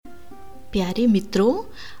प्यारे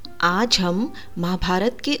मित्रों, आज हम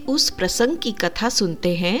महाभारत के उस प्रसंग की कथा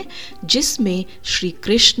सुनते हैं जिसमें श्री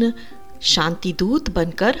कृष्ण शांतिदूत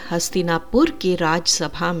बनकर हस्तिनापुर के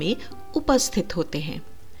राजसभा में उपस्थित होते हैं।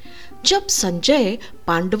 जब संजय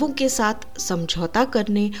पांडवों के साथ समझौता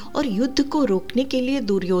करने और युद्ध को रोकने के लिए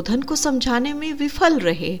दुर्योधन को समझाने में विफल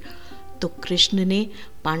रहे, तो कृष्ण ने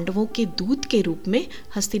पांडवों के दूत के रूप में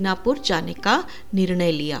हस्तिनापुर जाने का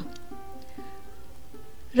निर्णय लिया।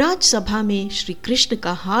 राजसभा में श्री कृष्ण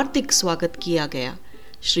का हार्दिक स्वागत किया गया।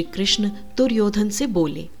 श्री कृष्ण दुर्योधन से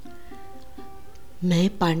बोले,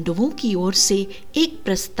 मैं पांडवों की ओर से एक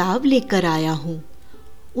प्रस्ताव लेकर आया हूँ।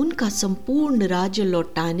 उनका संपूर्ण राज्य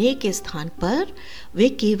लौटाने के स्थान पर वे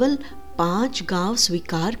केवल 5 गांव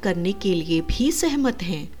स्वीकार करने के लिए भी सहमत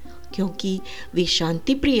हैं, क्योंकि वे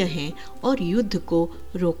शांति प्रिय हैं और युद्ध को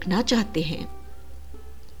रोकना चाहते हैं।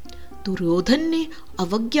 दुर्योधन ने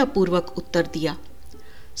अवज्ञापूर्वक उत्तर दिया,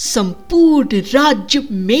 संपूर्ण राज्य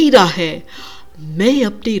मेरा है। मैं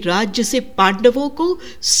अपने राज्य से पांडवों को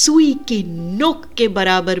सुई के नोक के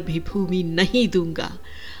बराबर भी भूमि नहीं दूंगा।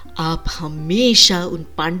 आप हमेशा उन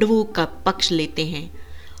पांडवों का पक्ष लेते हैं।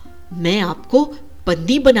 मैं आपको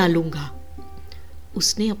बंदी बना लूंगा।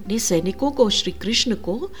 उसने अपने सैनिकों को श्री कृष्ण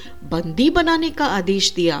को बंदी बनाने का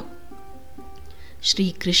आदेश दिया। श्री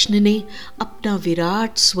कृष्ण ने अपना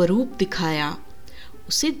विराट स्वरूप दिखाया।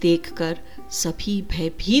 उसे देखकर सभी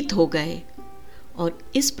भयभीत हो गए और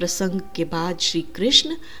इस प्रसंग के बाद श्री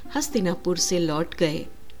कृष्ण हस्तिनापुर से लौट गए।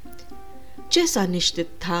 जैसा निश्चित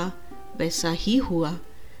था वैसा ही हुआ।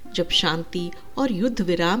 जब शांति और युद्ध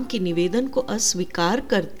विराम के निवेदन को अस्वीकार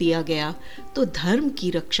कर दिया गया, तो धर्म की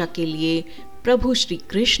रक्षा के लिए प्रभु श्री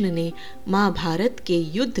कृष्ण ने महाभारत के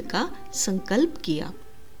युद्ध का संकल्प किया।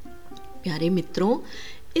 प्यारे मित्रों,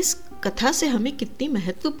 इस कथा से हमें कितनी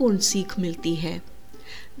महत्वपूर्ण सीख मिलती है।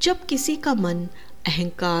 जब किसी का मन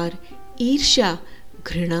अहंकार, ईर्ष्या,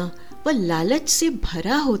 घृणा व लालच से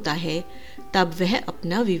भरा होता है, तब वह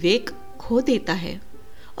अपना विवेक खो देता है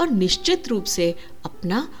और निश्चित रूप से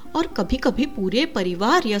अपना और कभी-कभी पूरे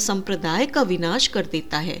परिवार या संप्रदाय का विनाश कर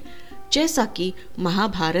देता है, जैसा कि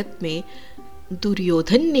महाभारत में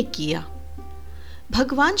दुर्योधन ने किया।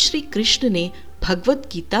 भगवान श्री कृष्ण ने भगवत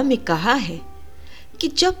गीता में कहा है कि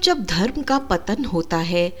जब जब धर्म का पतन होता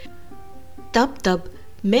है, तब तब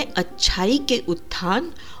मैं अच्छाई के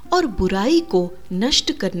उत्थान और बुराई को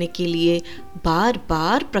नष्ट करने के लिए बार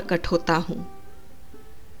बार प्रकट होता हूँ।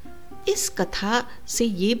 इस कथा से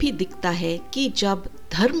ये भी दिखता है कि जब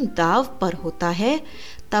धर्म दाव पर होता है,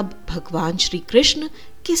 तब भगवान श्री कृष्ण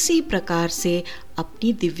किसी प्रकार से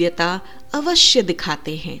अपनी दिव्यता अवश्य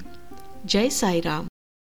दिखाते हैं। जय साई राम।